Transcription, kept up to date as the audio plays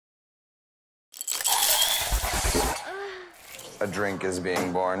a drink is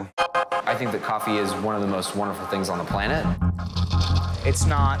being born. I think that coffee is one of the most wonderful things on the planet. It's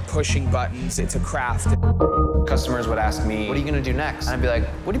not pushing buttons, it's a craft. Customers would ask me, what are you gonna do next? And I'd be like,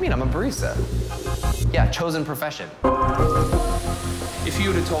 what do you mean, I'm a barista? Yeah, chosen profession. If you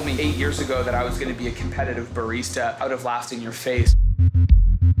would have told me 8 years ago that I was gonna be a competitive barista, I would have laughed in your face.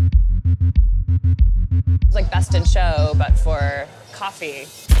 It's like best in show, but for coffee.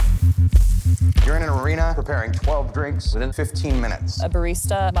 You're in an arena preparing 12 drinks within 15 minutes. A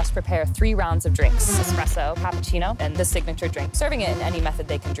barista must prepare 3 rounds of drinks: espresso, cappuccino, and the signature drink, serving it in any method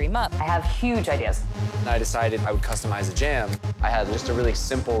they can dream up. I have huge ideas. I decided I would customize a jam. I had just a really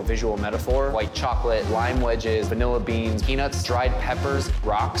simple visual metaphor: white chocolate, lime wedges, vanilla beans, peanuts, dried peppers,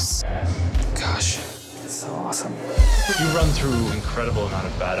 rocks. Gosh, it's so awesome. You run through an incredible amount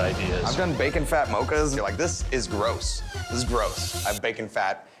of bad ideas. I've done bacon fat mochas. You're like, this is gross. This is gross. I have bacon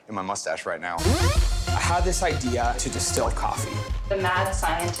fat in my mustache right now. I had this idea to distill coffee. The mad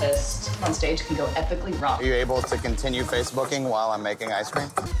scientist on stage can go epically wrong. Are you able to continue Facebooking while I'm making ice cream?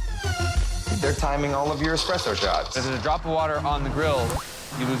 They're timing all of your espresso shots. If there's a drop of water on the grill,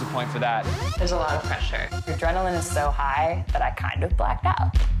 you lose a point for that. There's a lot of pressure. Your adrenaline is so high that I kind of blacked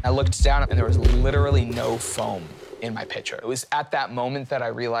out. I looked down and there was literally no foam in my pitcher. It was at that moment that I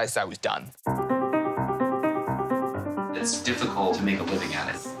realized I was done. It's difficult to make a living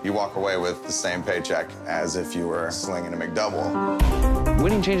at it. You walk away with the same paycheck as if you were slinging a McDouble.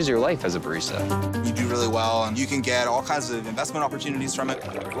 Winning changes your life as a barista. You do really well, and you can get all kinds of investment opportunities from it.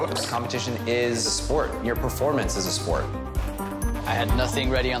 Whoops. Competition is a sport. Your performance is a sport. I had nothing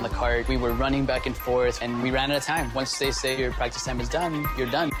ready on the cart. We were running back and forth, and we ran out of time. Once they say your practice time is done, you're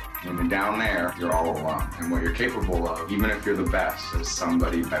done. When you're down there, you're all alone. And what you're capable of, even if you're the best, is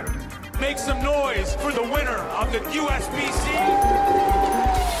somebody better than you. Make some noise for the winner of the USBC.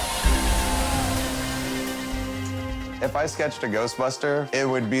 If I sketched a Ghostbuster, it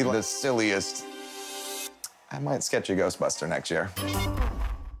would be the silliest. I might sketch a Ghostbuster next year.